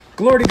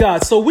Glory to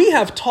God. So we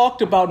have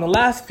talked about in the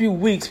last few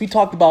weeks, we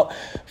talked about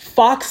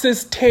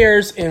foxes,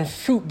 tares, and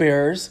fruit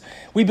bearers.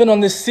 We've been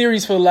on this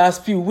series for the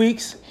last few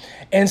weeks.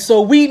 And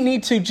so we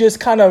need to just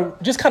kind of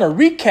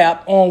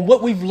recap on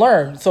what we've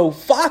learned. So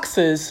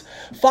foxes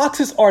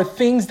are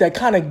things that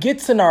kind of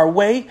gets in our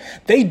way.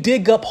 They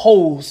dig up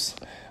holes.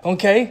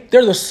 Okay,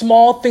 they're the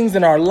small things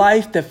in our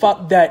life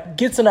that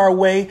gets in our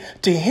way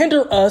to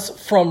hinder us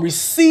from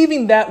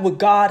receiving that what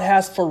God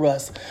has for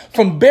us,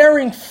 from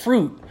bearing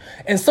fruit.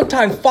 And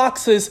sometimes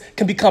foxes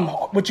can become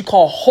what you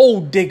call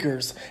hole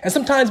diggers. And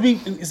sometimes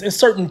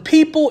certain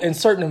people in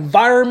certain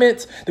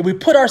environments that we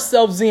put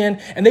ourselves in,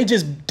 and they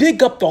just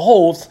dig up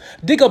holes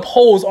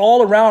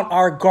all around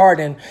our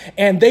garden,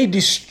 and they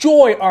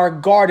destroy our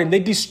garden. They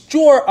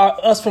destroy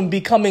us from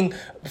becoming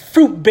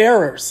fruit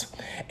bearers.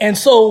 And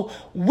so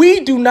we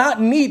do not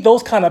need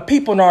those kind of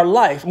people in our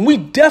life. We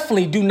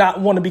definitely do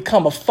not want to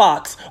become a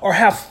fox or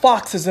have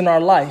foxes in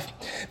our life.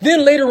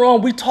 Then later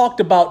on, we talked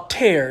about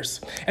tares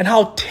and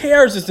how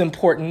tares is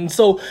important. And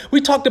so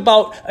we talked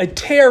about a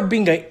tare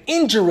being an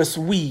injurious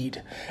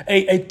weed.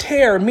 A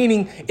tare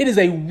meaning it is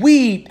a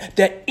weed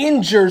that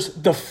injures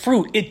the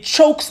fruit. It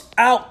chokes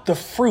out the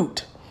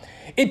fruit.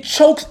 It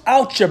chokes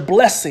out your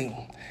blessing.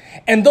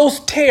 And those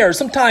tares,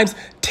 sometimes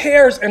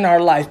tares in our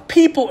life,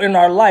 people in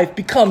our life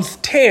becomes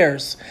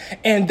tares,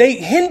 and they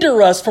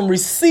hinder us from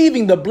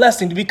receiving the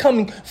blessing, to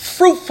becoming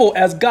fruitful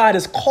as God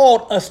has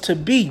called us to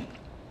be.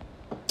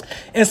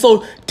 And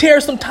so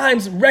tares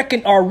sometimes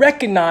are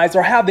recognized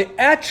or have the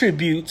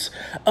attributes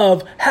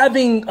of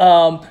having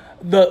the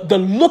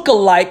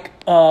look-alike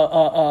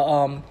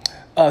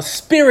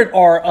spirit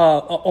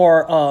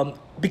or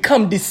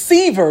become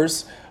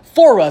deceivers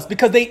for us,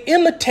 because they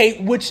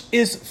imitate which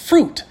is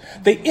fruit.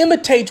 They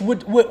imitate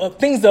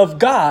things of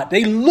God.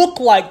 They look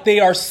like they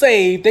are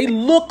saved. They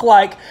look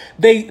like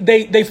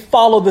they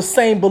follow the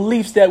same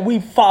beliefs that we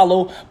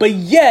follow, but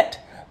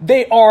yet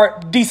they are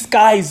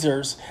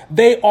disguisers.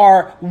 They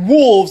are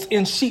wolves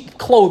in sheep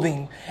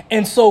clothing.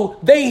 And so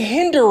they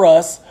hinder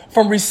us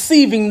from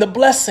receiving the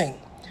blessing.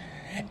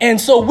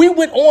 And so we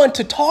went on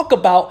to talk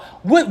about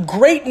what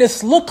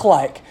greatness look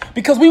like,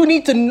 because we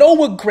need to know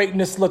what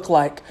greatness look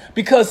like,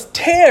 because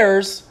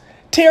tares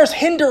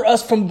hinder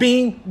us from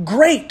being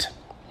great.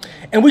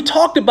 And we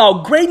talked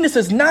about greatness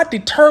is not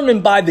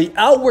determined by the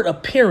outward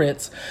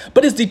appearance,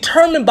 but is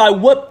determined by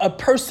what a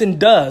person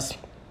does,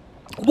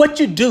 what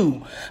you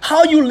do,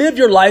 how you live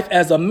your life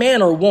as a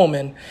man or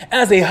woman,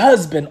 as a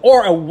husband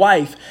or a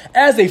wife,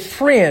 as a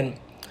friend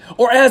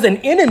or as an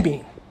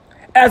enemy,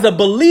 as a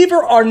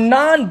believer or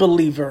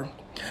non-believer,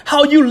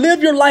 how you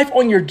live your life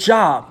on your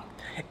job,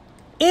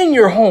 in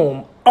your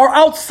home or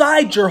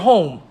outside your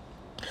home,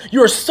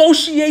 your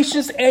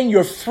associations and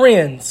your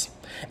friends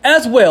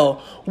as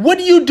well. What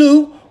you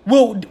do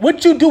will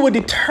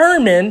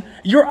determine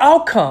your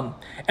outcome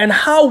and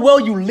how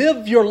well you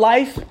live your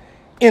life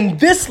in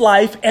this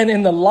life and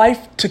in the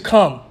life to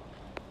come.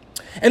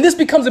 And this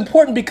becomes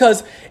important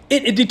because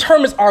it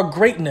determines our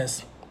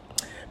greatness.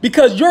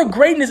 Because your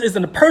greatness is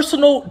a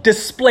personal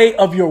display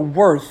of your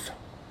worth.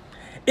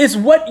 It's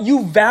what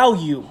you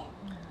value.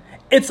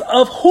 It's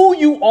of who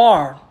you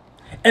are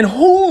and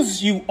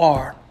whose you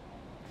are.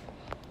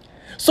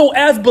 So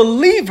as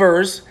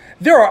believers,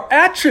 there are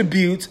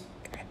attributes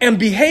and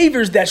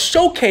behaviors that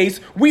showcase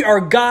we are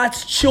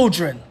God's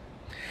children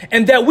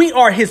and that we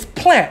are his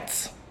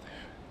plants.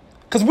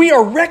 Because we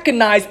are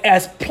recognized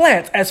as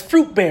plants, as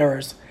fruit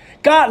bearers.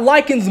 God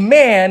likens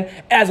man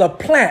as a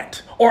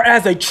plant or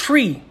as a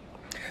tree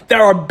that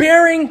are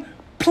bearing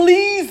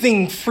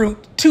pleasing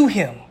fruit to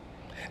him,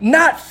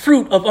 not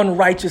fruit of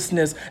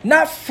unrighteousness,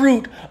 not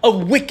fruit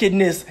of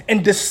wickedness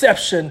and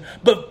deception,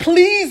 but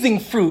pleasing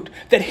fruit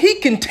that he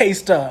can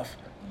taste of.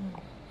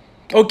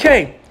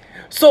 Okay,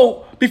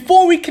 so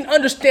before we can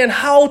understand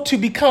how to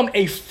become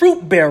a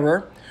fruit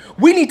bearer,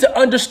 we need to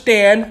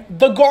understand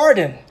the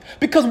garden,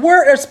 because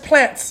where is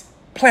plants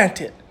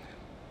planted?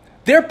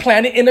 They're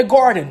planted in a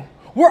garden.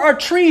 Where are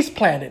trees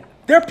planted?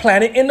 They're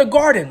planted in the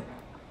garden.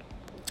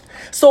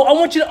 So I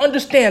want you to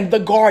understand the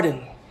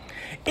garden.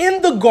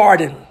 In the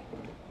garden,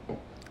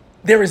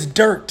 there is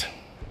dirt.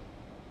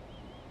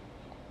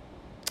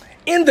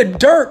 In the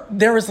dirt,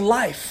 there is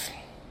life.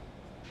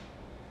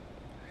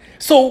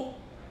 So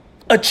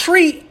a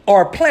tree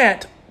or a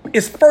plant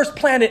is first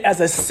planted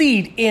as a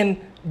seed in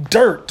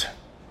dirt.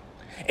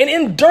 And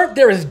in dirt,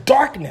 there is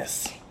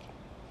darkness.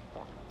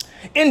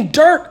 In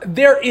dirt,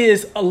 there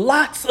is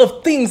lots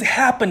of things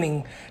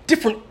happening,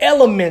 different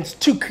elements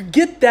to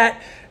get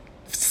that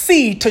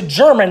seed to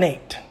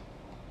germinate.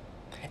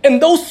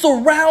 And those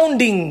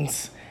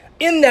surroundings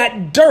in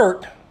that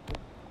dirt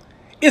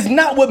is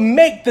not what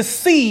make the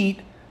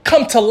seed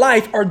come to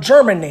life or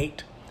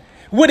germinate.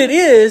 What it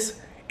is,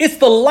 it's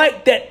the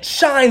light that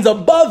shines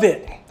above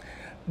it,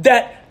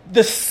 that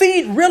the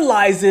seed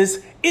realizes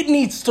it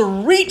needs to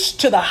reach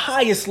to the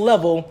highest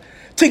level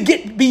to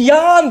get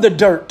beyond the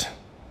dirt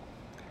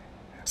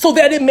so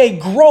that it may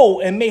grow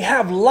and may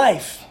have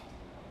life.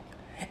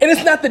 And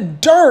it's not the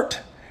dirt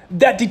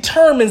that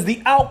determines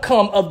the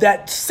outcome of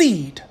that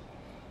seed.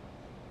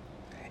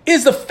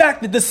 is the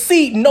fact that the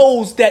seed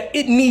knows that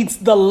it needs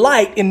the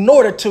light in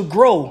order to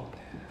grow.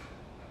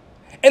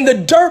 And the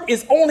dirt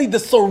is only the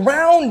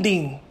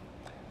surrounding.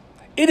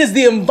 It is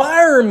the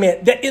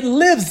environment that it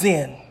lives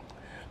in.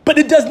 But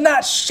it does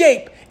not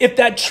shape if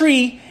that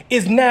tree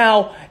is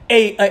now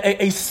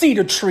a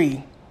cedar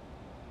tree.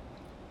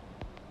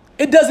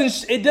 It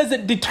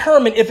doesn't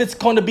determine if it's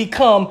going to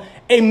become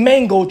a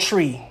mango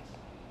tree.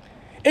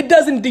 It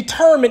doesn't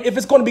determine if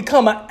it's going to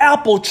become an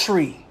apple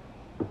tree.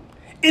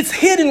 It's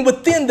hidden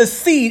within the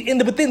seed,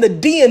 within the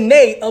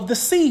DNA of the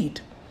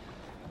seed.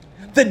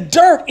 The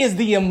dirt is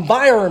the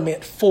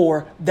environment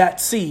for that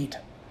seed.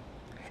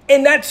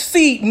 And that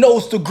seed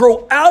knows to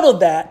grow out of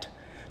that,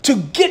 to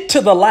get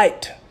to the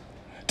light,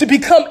 to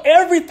become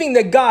everything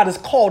that God has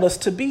called us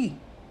to be.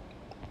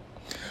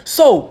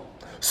 So,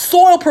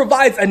 soil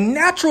provides a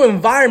natural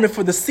environment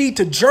for the seed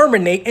to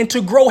germinate and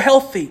to grow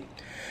healthy.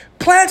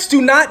 Plants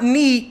do not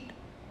need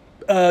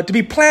to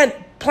be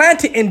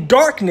planted in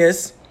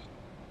darkness,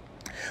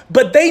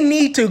 but they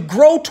need to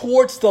grow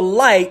towards the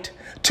light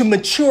to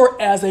mature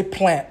as a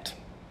plant.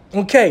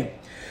 Okay,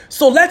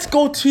 so let's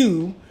go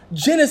to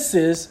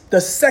Genesis, the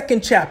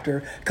 2nd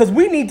chapter, because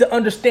we need to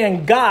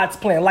understand God's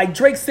plan. Like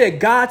Drake said,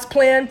 God's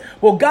plan.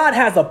 Well, God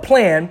has a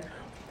plan,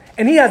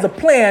 and he has a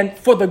plan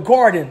for the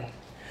garden.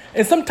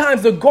 And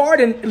sometimes the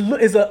garden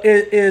is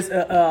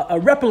a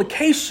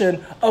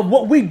replication of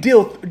what we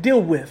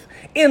deal with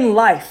in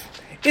life.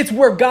 It's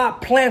where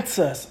God plants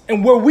us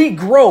and where we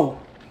grow.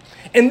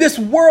 And this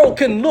world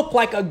can look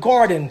like a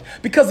garden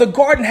because the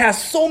garden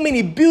has so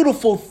many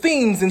beautiful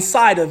things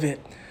inside of it,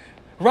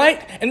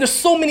 right? And there's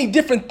so many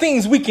different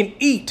things we can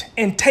eat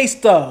and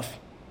taste of,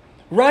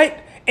 right?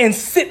 And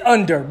sit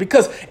under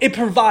because it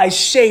provides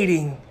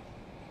shading.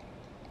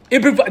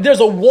 There's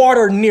a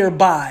water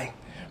nearby,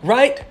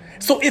 right?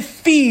 So it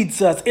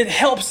feeds us, it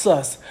helps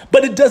us,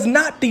 but it does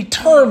not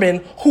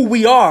determine who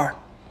we are.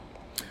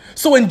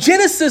 So in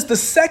Genesis, the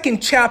 2nd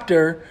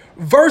chapter,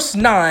 verse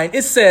 9,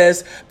 it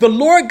says, the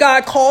Lord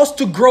God caused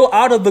to grow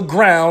out of the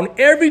ground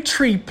every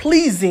tree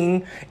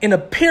pleasing in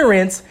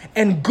appearance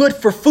and good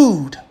for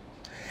food,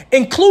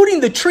 including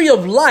the tree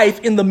of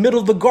life in the middle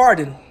of the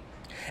garden,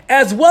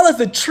 as well as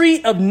the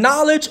tree of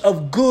knowledge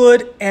of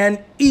good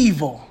and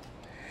evil.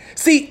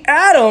 See,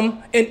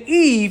 Adam and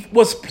Eve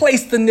was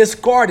placed in this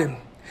garden.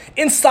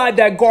 Inside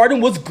that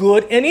garden was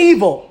good and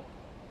evil.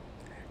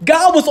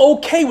 God was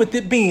okay with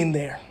it being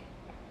there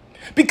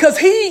because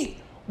he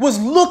was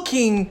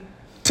looking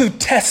to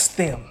test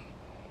them.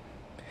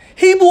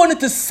 He wanted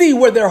to see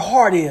where their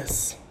heart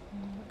is.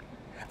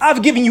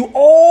 I've given you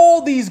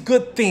all these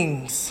good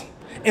things,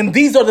 and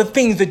these are the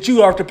things that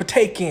you are to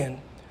partake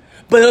in.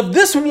 But of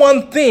this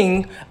one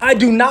thing, I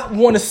do not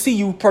want to see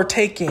you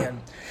partake in.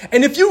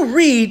 And if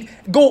you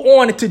go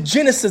on into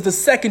Genesis, the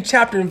 2nd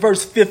chapter in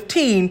verse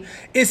 15,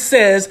 it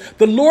says,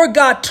 the Lord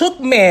God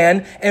took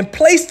man and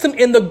placed him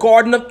in the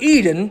Garden of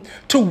Eden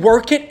to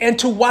work it and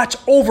to watch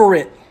over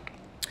it.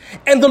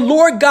 And the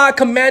Lord God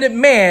commanded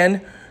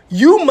man,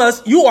 you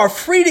are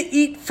free to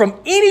eat from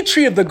any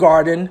tree of the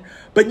garden,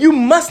 but you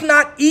must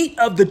not eat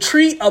of the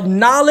tree of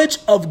knowledge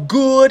of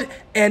good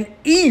and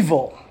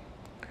evil.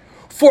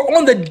 For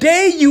on the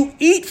day you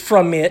eat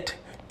from it,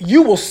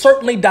 you will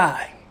certainly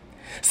die.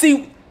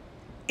 See,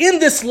 in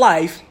this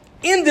life,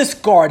 in this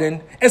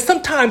garden, and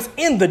sometimes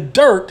in the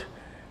dirt,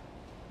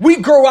 we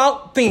grow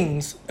out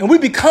things and we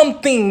become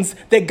things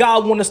that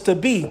God wants us to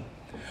be.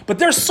 But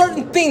there's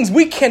certain things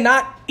we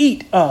cannot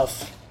eat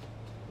of.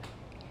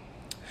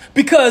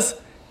 Because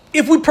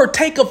if we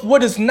partake of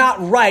what is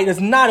not right,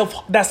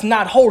 that's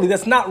not holy,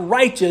 that's not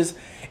righteous,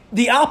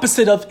 the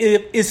opposite of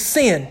it is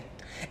sin.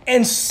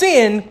 And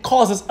sin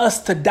causes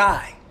us to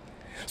die.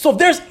 So if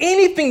there's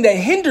anything that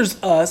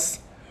hinders us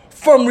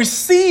from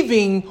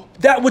receiving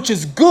that which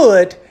is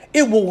good,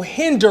 it will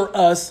hinder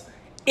us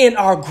in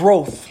our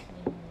growth.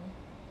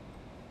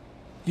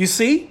 You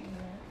see?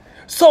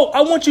 So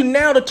I want you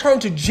now to turn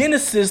to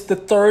Genesis, the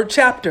 3rd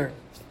chapter.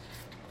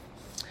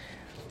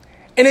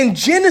 And in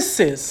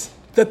Genesis,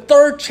 the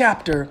 3rd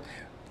chapter,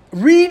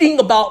 reading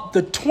about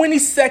the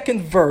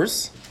 22nd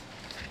verse,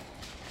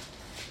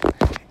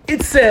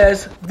 it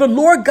says, the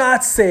Lord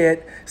God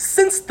said,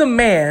 since the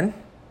man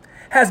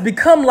has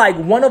become like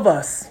one of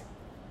us,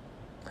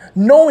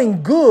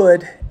 knowing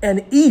good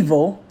and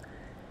evil,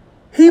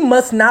 he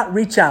must not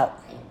reach out.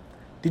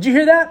 Did you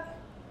hear that?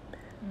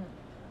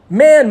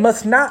 Man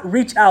must not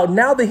reach out.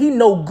 Now that he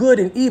know good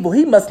and evil,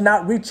 he must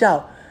not reach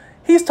out.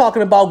 He's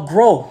talking about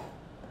grow.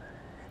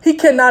 He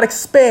cannot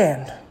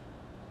expand.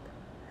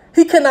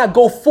 He cannot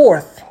go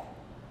forth.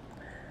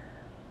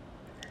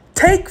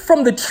 Take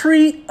from the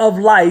tree of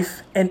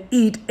life and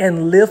eat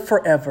and live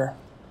forever.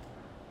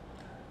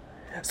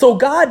 So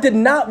God did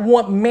not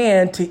want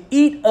man to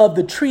eat of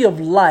the tree of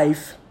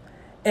life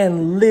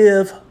and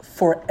live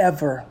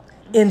forever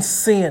in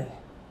sin.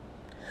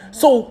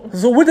 So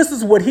this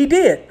is what he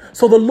did.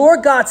 So the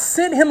Lord God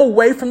sent him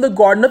away from the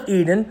Garden of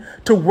Eden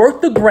to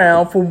work the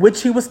ground from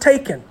which he was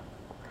taken.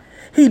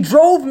 He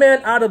drove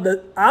man out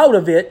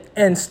of it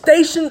and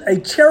stationed a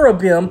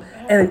cherubim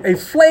and a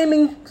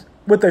flaming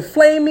with a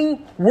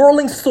flaming,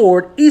 whirling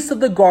sword east of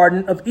the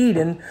Garden of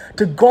Eden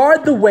to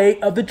guard the way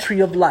of the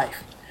tree of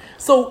life.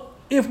 So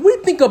if we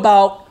think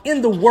about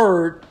in the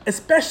word,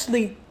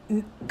 especially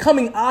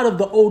coming out of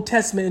the Old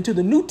Testament into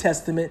the New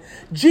Testament,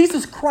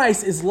 Jesus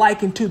Christ is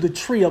likened to the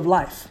tree of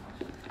life,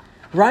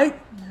 right?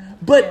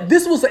 But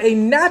this was a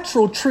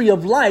natural tree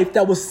of life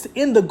that was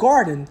in the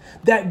garden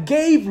that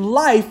gave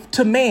life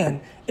to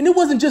man. And it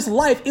wasn't just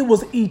life, it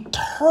was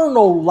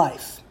eternal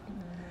life.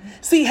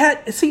 See,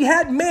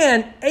 had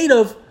man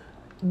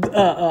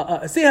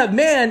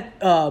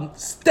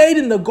stayed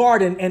in the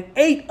garden and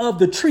ate of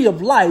the tree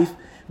of life,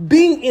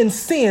 being in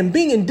sin,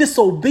 being in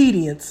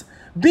disobedience,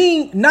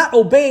 being not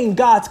obeying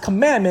God's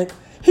commandment,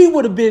 he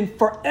would have been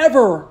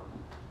forever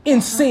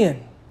in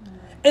sin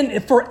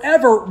and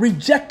forever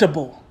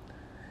rejectable,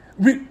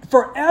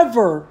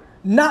 forever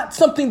not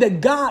something that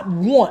God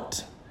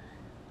wants.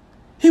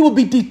 He would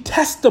be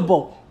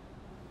detestable.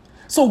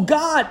 So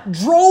God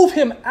drove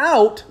him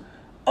out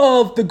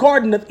of the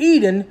Garden of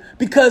Eden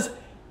because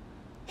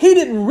he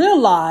didn't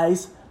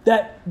realize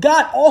that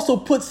God also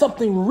put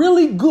something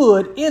really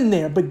good in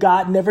there, but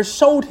God never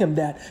showed him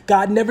that.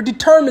 God never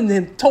told him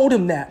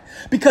that,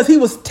 because he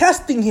was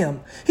testing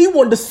him. He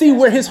wanted to see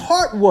where his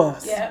heart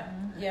was.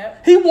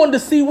 He wanted to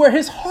see where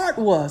his heart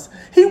was.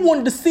 He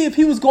wanted to see if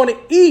he was going to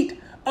eat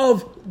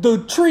of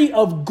the tree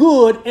of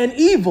good and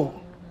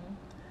evil.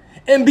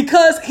 And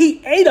because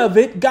he ate of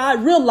it,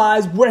 God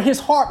realized where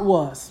his heart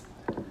was.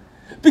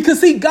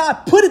 Because God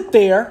put it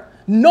there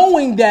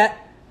knowing that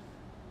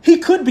he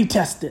could be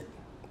tested.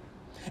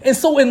 And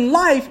so in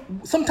life,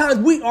 sometimes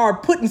we are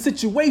put in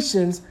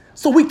situations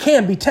so we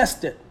can be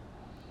tested.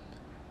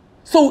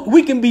 So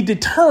we can be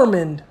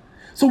determined.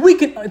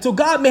 So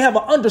God may have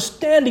an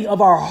understanding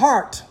of our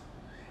heart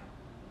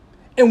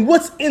and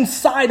what's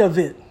inside of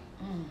it.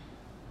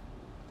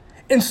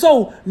 And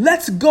so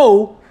let's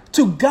go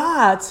to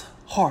God's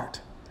heart.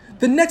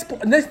 The next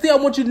thing I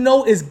want you to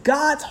know is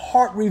God's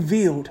heart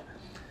revealed.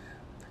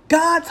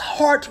 God's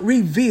heart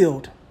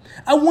revealed.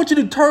 I want you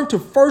to turn to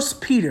 1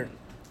 Peter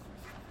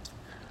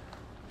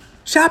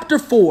chapter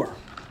 4.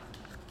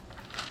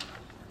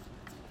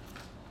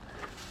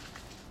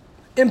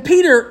 And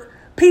Peter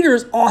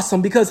is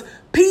awesome because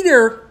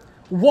Peter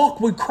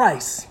walked with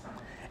Christ.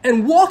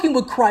 And walking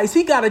with Christ,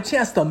 he got a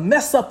chance to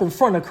mess up in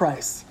front of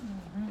Christ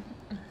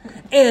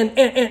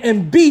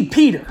and be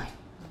Peter.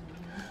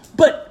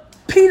 But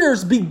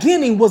Peter's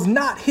beginning was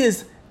not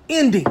his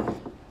ending.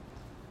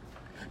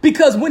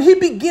 Because when he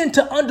began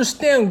to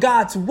understand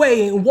God's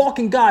way and walk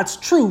in God's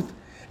truth,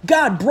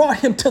 God brought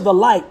him to the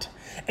light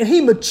and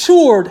he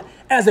matured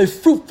as a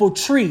fruitful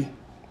tree.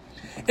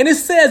 And it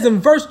says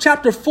in 1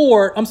 Peter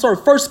 4,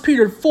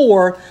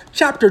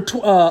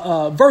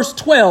 verse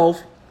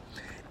 12,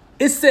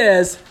 it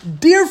says,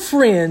 "Dear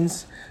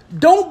friends,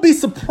 don't be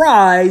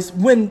surprised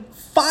when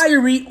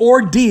fiery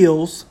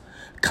ordeals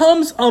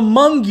comes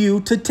among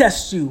you to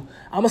test you."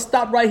 I'm going to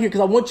stop right here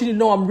because I want you to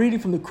know I'm reading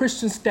from the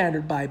Christian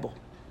Standard Bible.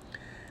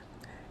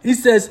 He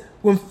says,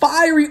 when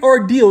fiery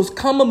ordeals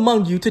come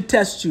among you to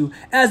test you,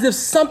 as if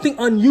something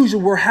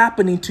unusual were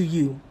happening to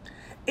you.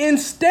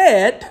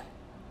 Instead,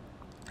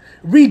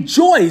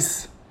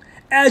 rejoice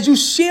as you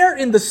share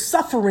in the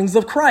sufferings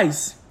of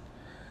Christ,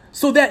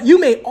 so that you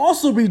may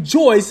also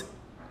rejoice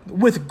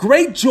with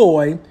great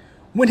joy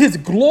when his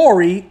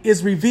glory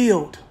is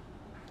revealed.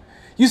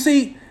 You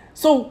see,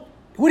 so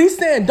what he's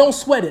saying, don't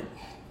sweat it.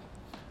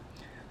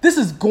 This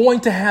is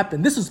going to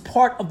happen. This is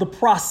part of the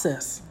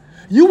process.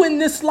 You in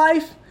this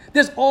life,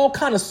 there's all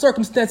kind of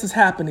circumstances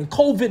happening.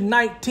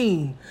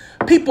 COVID-19,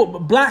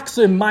 blacks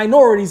and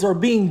minorities are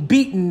being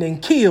beaten and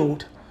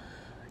killed.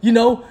 You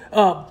know,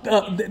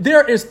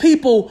 there is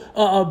people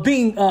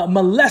being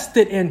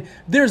molested, and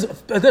there's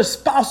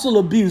spousal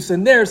abuse,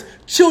 and there's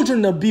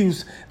children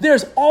abuse.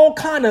 There's all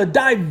kind of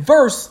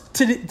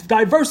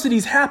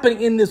diversities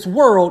happening in this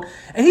world.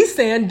 And he's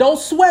saying, don't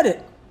sweat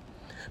it,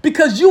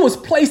 because you was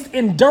placed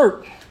in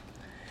dirt.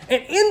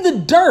 And in the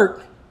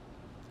dirt,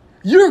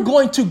 you're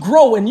going to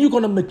grow and you're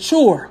going to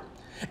mature.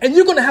 And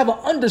you're going to have an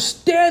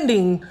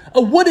understanding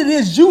of what it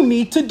is you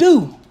need to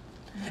do.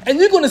 And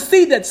you're going to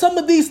see that some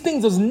of these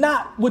things is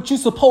not what you're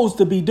supposed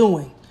to be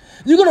doing.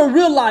 You're going to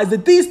realize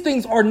that these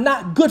things are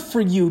not good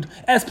for you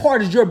as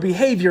part of your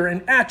behavior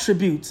and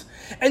attributes.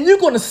 And you're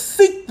going to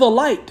seek the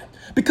light,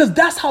 because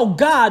that's how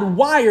God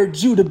wired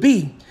you to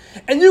be.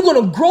 And you're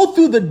going to grow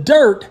through the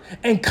dirt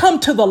and come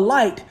to the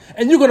light,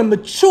 and you're going to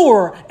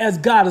mature as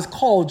God has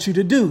called you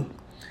to do.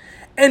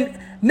 And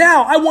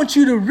now I want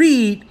you to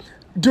read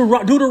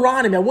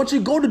Deuteronomy. I want you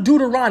to go to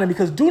Deuteronomy,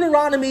 because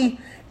Deuteronomy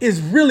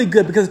is really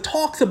good, because it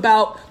talks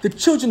about the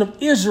children of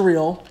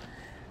Israel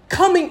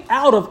coming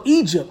out of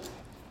Egypt.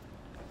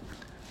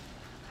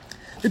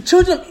 The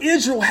children of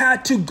Israel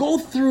had to go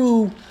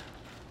through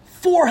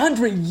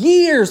 400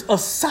 years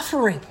of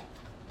suffering,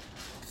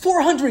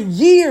 400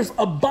 years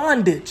of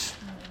bondage.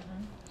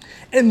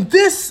 And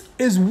this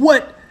is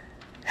what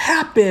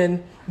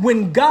happened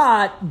when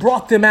God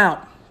brought them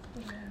out.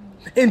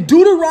 In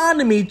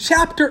Deuteronomy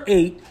chapter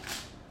 8,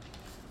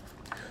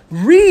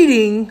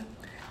 reading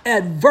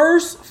at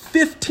verse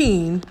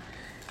 15,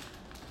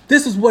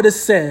 this is what it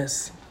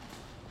says.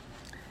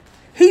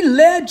 He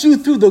led you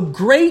through the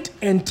great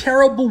and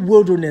terrible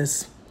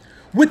wilderness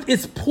with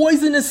its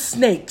poisonous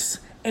snakes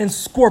and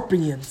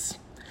scorpions,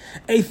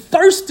 a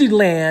thirsty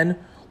land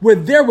where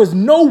there was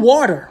no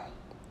water.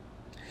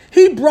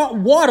 He brought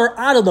water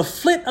out of the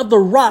flint of the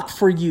rock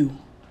for you.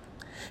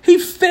 He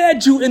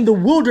fed you in the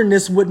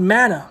wilderness with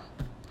manna,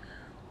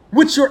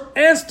 which your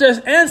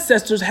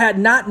ancestors had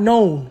not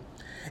known,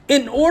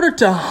 in order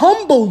to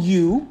humble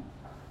you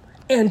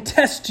and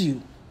test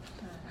you.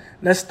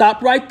 Let's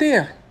stop right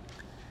there.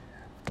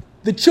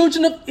 The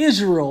children of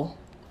Israel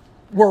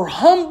were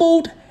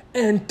humbled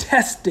and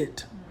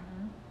tested.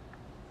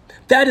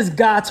 That is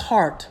God's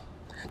heart.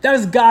 That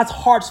is God's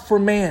heart for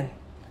man.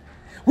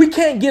 We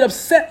can't get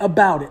upset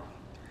about it.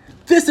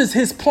 This is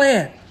his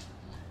plan.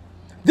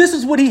 This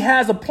is what he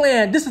has a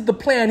plan. This is the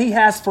plan he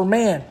has for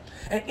man.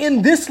 And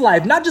in this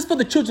life, not just for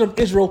the children of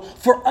Israel,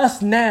 for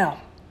us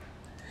now.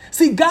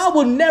 See, God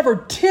will never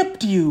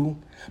tempt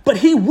you, but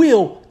he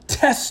will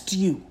test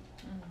you.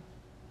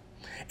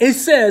 It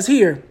says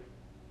here,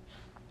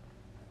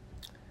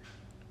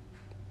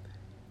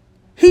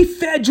 he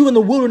fed you in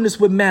the wilderness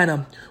with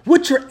manna,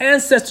 which your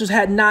ancestors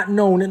had not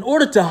known, in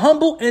order to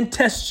humble and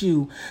test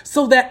you,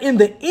 so that in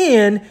the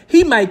end,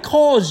 he might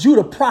cause you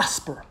to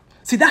prosper.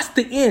 See, that's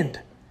the end.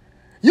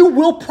 You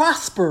will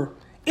prosper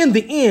in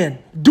the end,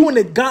 doing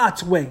it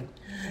God's way.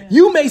 Yeah.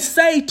 You may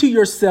say to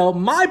yourself,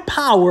 my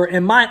power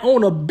and my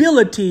own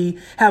ability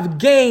have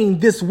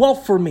gained this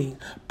wealth for me.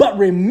 But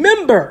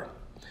remember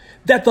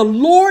that the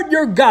Lord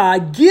your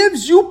God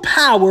gives you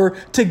power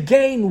to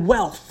gain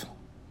wealth.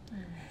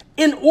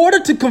 In order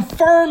to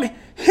confirm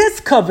his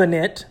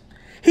covenant,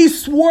 he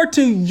swore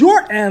to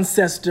your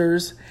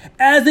ancestors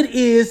as it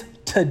is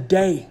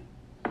today.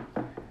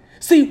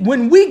 See,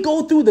 when we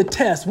go through the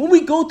tests, when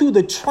we go through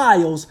the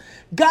trials,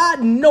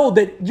 God knows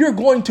that you're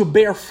going to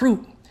bear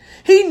fruit.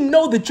 He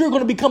knows that you're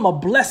going to become a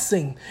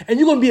blessing and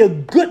you're going to be a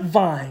good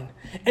vine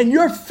and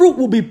your fruit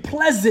will be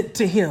pleasant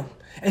to him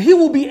and he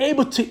will be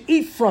able to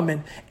eat from it.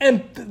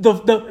 And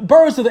the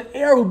birds of the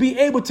air will be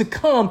able to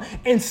come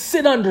and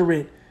sit under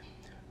it,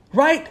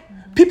 right?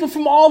 People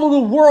from all over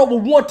the world will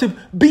want to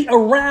be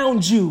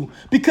around you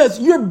because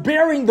you're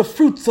bearing the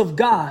fruits of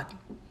God.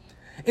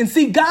 And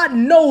see, God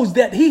knows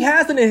that he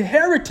has an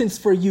inheritance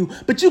for you,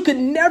 but you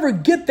can never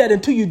get that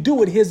until you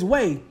do it his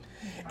way.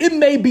 It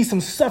may be some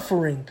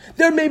suffering.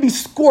 There may be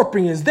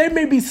scorpions. There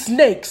may be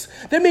snakes.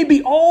 There may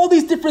be all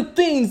these different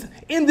things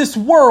in this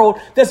world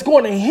that's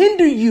going to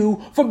hinder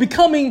you from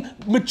becoming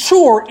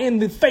mature in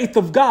the faith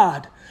of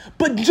God.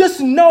 But just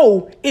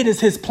know it is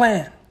his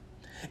plan.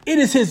 It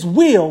is his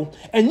will,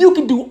 and you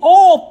can do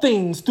all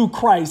things through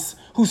Christ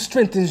who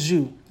strengthens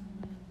you.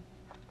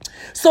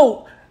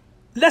 So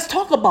let's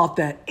talk about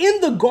that.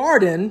 In the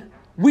garden,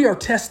 we are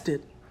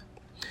tested.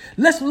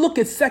 Let's look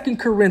at 2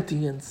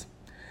 Corinthians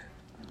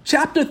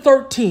chapter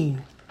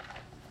 13.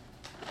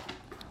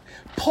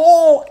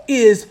 Paul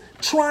is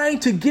trying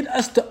to get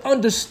us to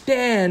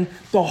understand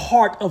the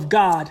heart of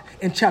God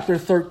in chapter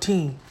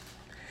 13.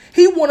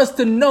 He wants us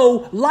to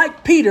know,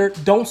 like Peter,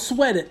 don't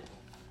sweat it.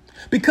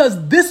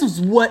 Because this is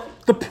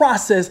what the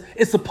process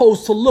is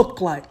supposed to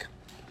look like.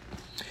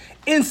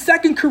 In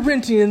 2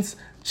 Corinthians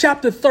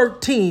chapter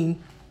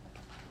 13,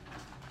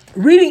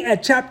 reading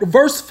at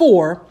verse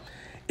 4,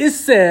 it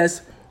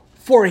says,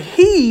 for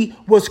he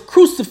was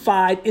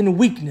crucified in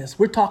weakness.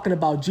 We're talking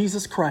about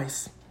Jesus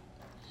Christ.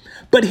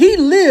 But he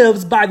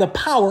lives by the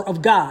power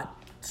of God.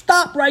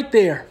 Stop right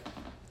there.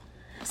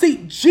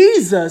 See,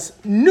 Jesus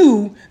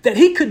knew that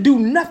he could do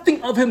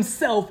nothing of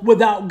himself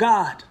without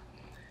God.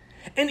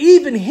 And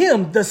even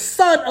him, the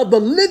Son of the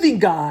living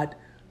God,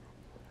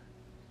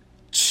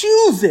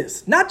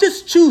 chooses, not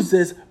just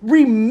chooses,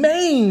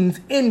 remains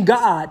in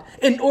God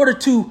in order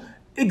to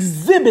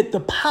exhibit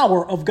the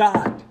power of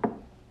God,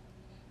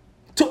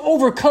 to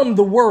overcome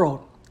the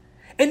world.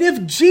 And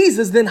if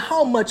Jesus, then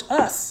how much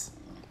us?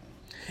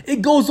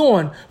 It goes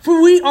on,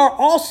 for we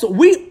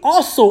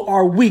also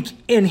are weak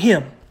in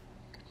him.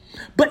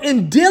 But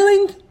in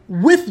dealing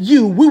with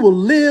you, we will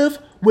live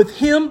with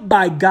him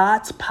by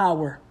God's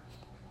power.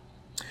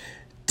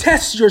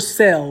 Test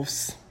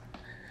yourselves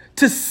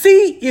to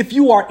see if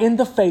you are in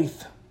the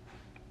faith.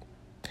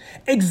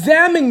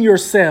 Examine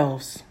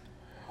yourselves.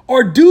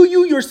 Or do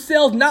you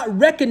yourselves not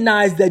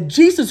recognize that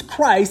Jesus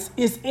Christ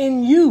is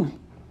in you?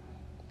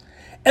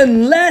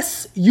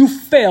 Unless you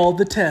fail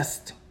the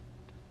test.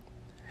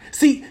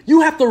 See,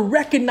 you have to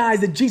recognize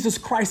that Jesus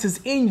Christ is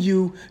in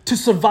you to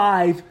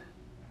survive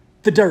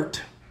the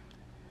dirt.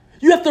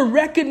 You have to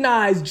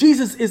recognize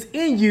Jesus is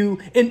in you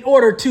in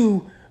order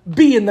to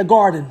be in the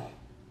garden.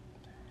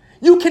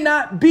 You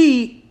cannot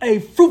be a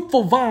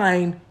fruitful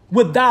vine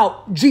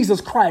without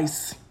Jesus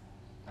Christ.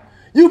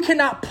 You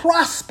cannot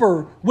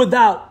prosper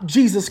without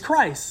Jesus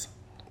Christ.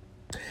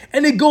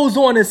 And it goes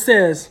on and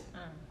says,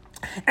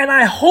 and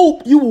I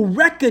hope you will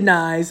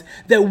recognize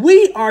that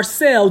we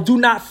ourselves do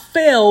not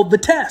fail the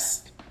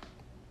test.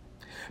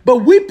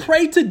 But we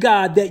pray to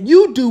God that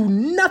you do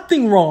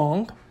nothing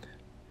wrong,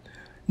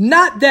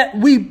 Not that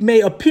we may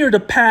appear to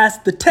pass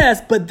the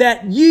test, but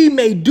that ye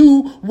may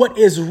do what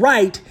is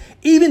right,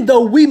 even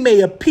though we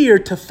may appear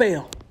to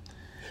fail.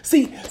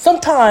 See,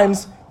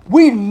 sometimes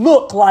we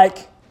look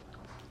like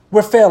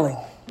we're failing.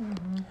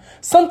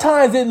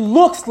 Sometimes it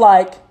looks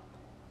like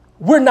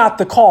we're not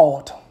the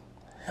called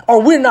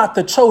or we're not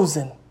the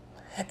chosen.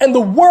 And the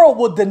world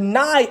will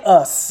deny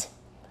us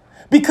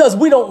because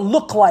we don't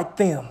look like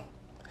them.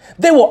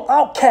 They will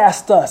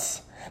outcast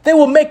us. They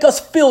will make us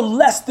feel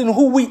less than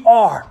who we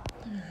are.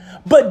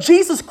 But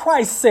Jesus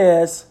Christ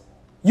says,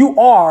 you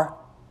are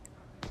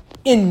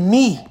in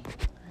me.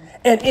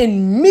 And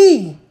in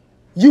me,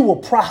 you will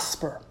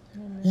prosper.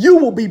 You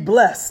will be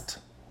blessed.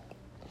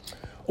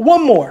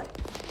 One more.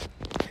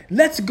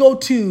 Let's go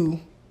to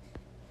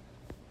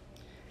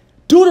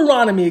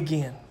Deuteronomy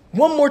again.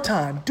 One more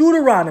time.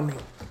 Deuteronomy.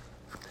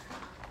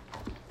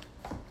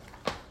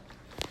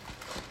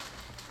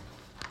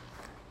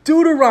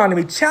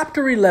 Deuteronomy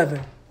chapter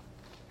 11.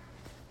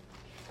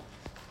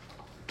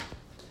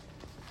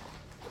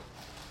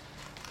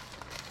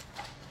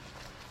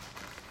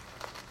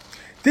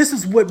 This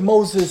is what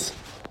Moses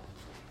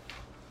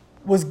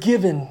was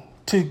given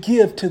to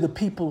give to the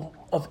people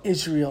of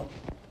Israel.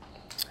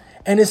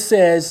 And it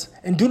says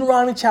in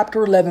Deuteronomy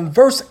chapter 11,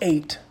 verse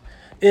 8,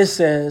 it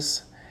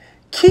says,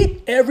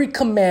 keep every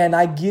command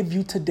I give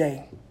you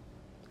today,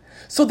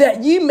 so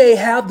that ye may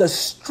have the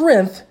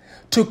strength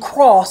to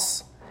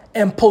cross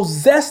and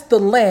possess the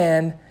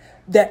land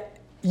that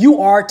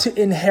you are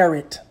to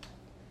inherit.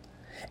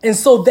 And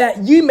so that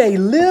ye may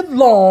live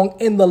long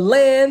in the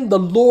land the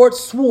Lord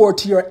swore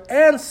to your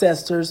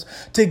ancestors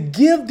to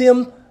give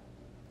them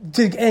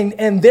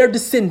and their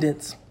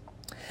descendants,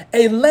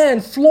 a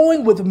land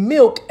flowing with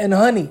milk and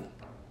honey.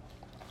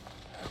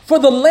 For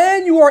the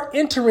land you are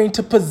entering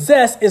to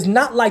possess is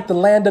not like the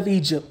land of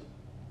Egypt,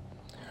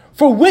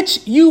 for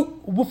which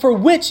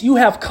you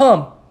have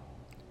come,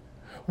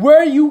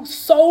 where you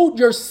sowed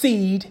your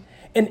seed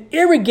and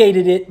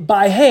irrigated it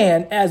by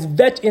hand as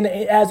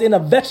in a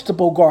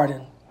vegetable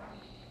garden.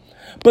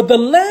 But the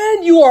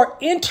land you are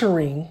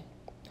entering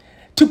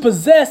to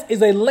possess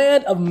is a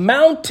land of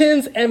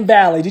mountains and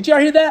valleys. Did y'all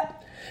hear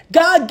that?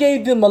 God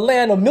gave them a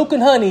land of milk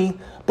and honey,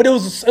 but it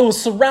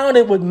was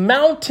surrounded with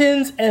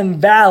mountains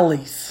and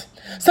valleys.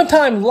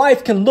 Sometimes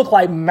life can look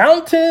like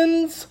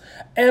mountains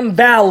and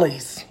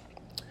valleys,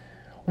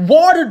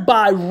 watered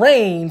by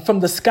rain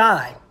from the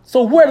sky.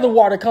 So where the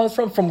water comes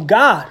from? From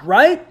God,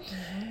 right?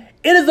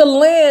 It is a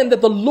land that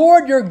the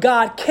Lord your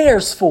God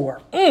cares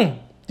for. Do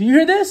you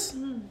hear this?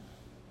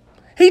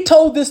 He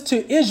told this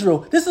to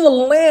Israel. This is a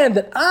land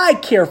that I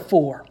care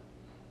for.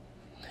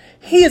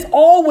 He is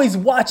always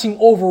watching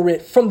over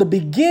it from the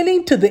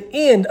beginning to the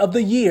end of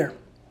the year.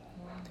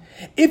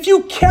 If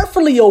you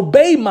carefully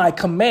obey my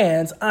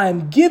commands I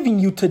am giving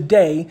you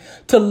today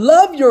to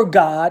love your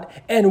God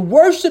and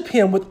worship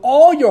him with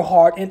all your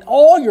heart and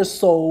all your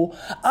soul,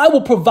 I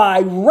will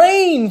provide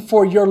rain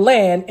for your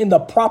land in the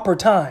proper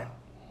time.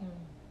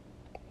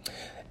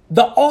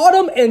 The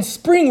autumn and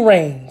spring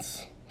rains,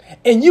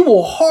 and you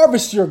will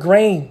harvest your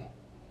grain,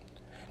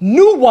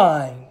 new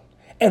wine,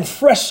 and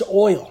fresh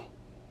oil.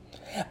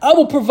 I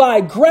will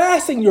provide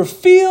grass in your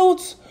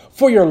fields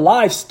for your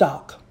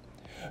livestock.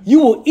 You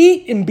will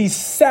eat and be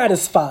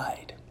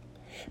satisfied.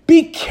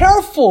 Be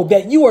careful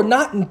that you are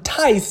not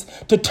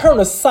enticed to turn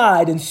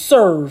aside and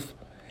serve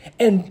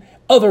and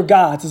other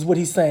gods, is what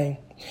he's saying,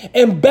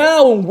 and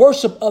bow and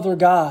worship other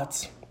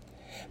gods.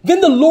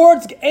 Then the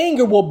Lord's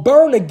anger will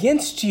burn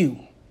against you.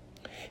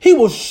 He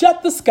will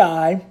shut the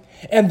sky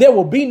and there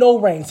will be no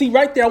rain. See,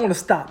 right there, I want to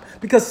stop,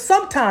 because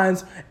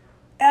sometimes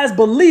as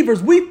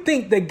believers, we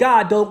think that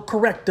God don't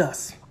correct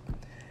us.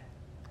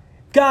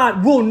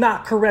 God will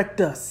not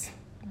correct us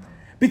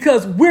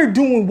because we're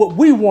doing what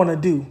we want to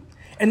do.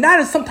 And that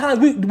is sometimes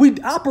we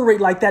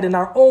operate like that in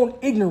our own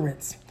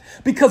ignorance,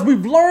 because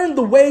we've learned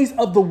the ways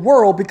of the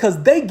world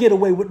because they get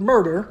away with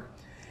murder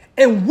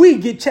and we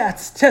get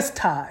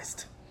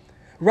chastised,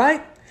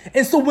 right?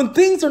 And so when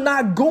things are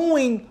not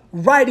going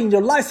right in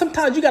your life,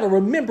 sometimes you got to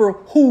remember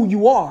who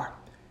you are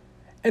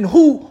and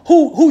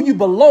who you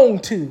belong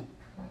to,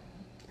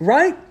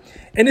 right?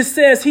 And it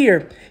says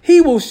here,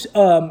 he will,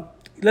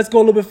 let's go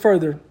a little bit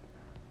further.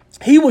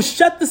 He will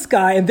shut the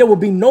sky and there will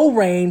be no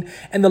rain,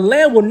 and the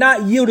land will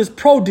not yield its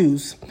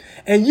produce,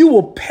 and you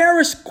will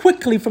perish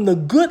quickly from the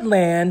good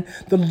land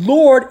the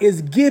Lord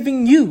is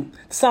giving you.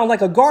 Sounds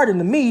like a garden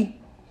to me.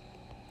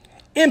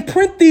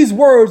 Imprint these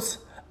words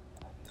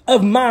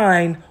of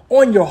mine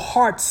on your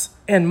hearts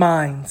and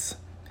minds.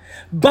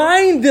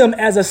 Bind them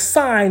as a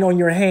sign on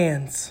your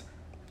hands,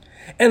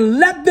 and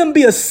let them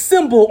be a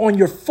symbol on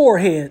your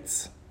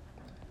foreheads.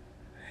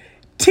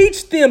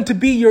 Teach them to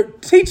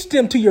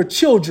your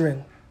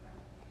children,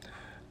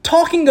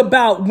 talking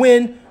about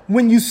when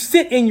you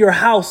sit in your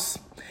house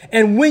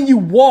and when you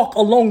walk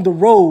along the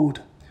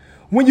road,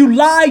 when you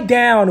lie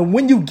down and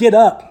when you get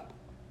up.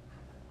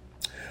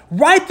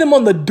 Write them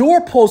on the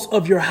doorposts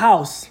of your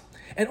house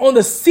and on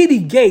the city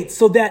gates,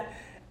 so that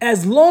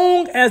as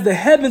long as the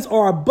heavens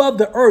are above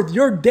the earth,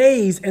 your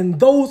days and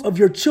those of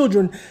your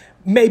children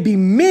may be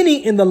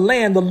many in the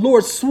land the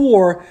Lord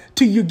swore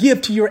to you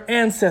give to your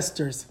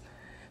ancestors.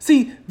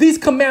 See, these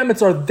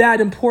commandments are that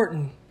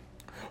important.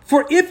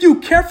 For if you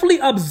carefully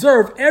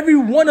observe every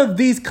one of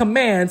these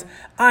commands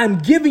I am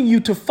giving you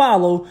to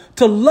follow,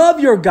 to love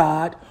your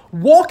God,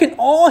 walk in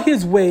all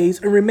his ways,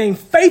 and remain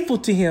faithful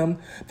to him,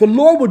 the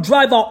Lord will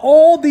drive out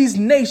all these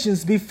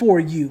nations before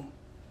you.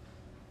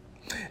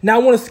 Now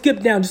I want to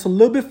skip down just a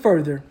little bit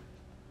further.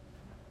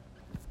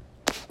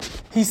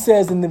 He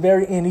says in the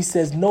very end, he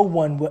says, no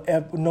one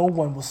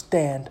will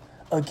stand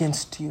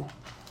against you.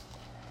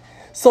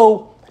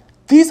 So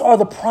these are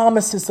the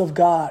promises of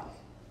God.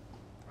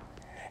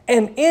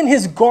 And in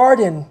his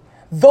garden,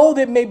 though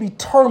there may be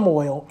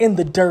turmoil in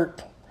the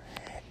dirt,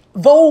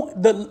 though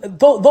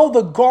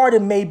the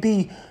garden may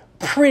be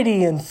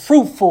pretty and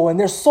fruitful, and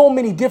there's so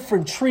many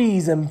different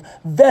trees and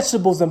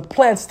vegetables and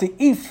plants to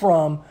eat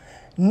from,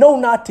 know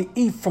not to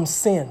eat from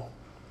sin.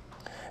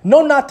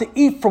 Know not to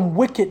eat from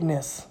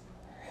wickedness.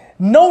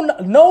 Know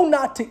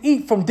not to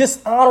eat from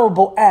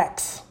dishonorable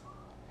acts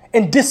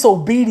and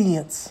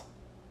disobedience,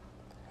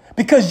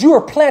 because you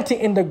are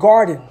planted in the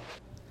garden.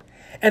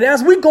 And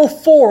as we go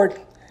forward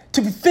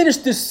to finish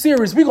this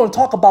series, we're going to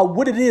talk about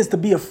what it is to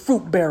be a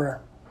fruit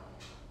bearer.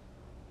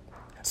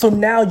 So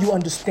now you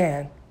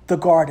understand the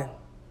garden.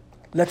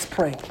 Let's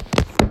pray.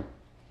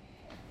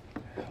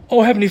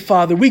 Oh, Heavenly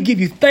Father, we give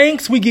you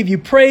thanks, we give you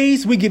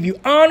praise, we give you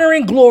honor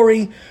and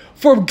glory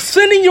for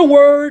sending your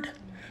word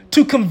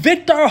to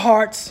convict our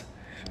hearts,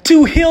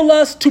 to heal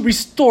us, to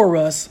restore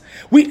us.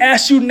 We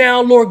ask you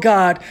now, Lord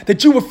God,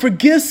 that you will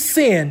forgive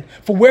sin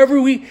for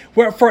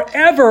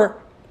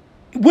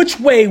which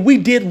way we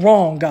did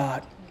wrong,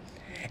 God.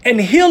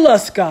 And heal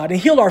us, God, and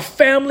heal our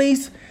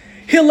families.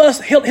 Heal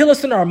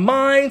us in our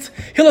minds.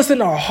 Heal us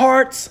in our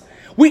hearts.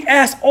 We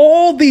ask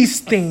all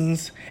these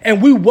things,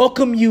 and we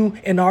welcome you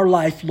in our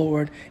life,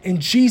 Lord. In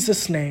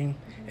Jesus' name,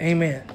 amen.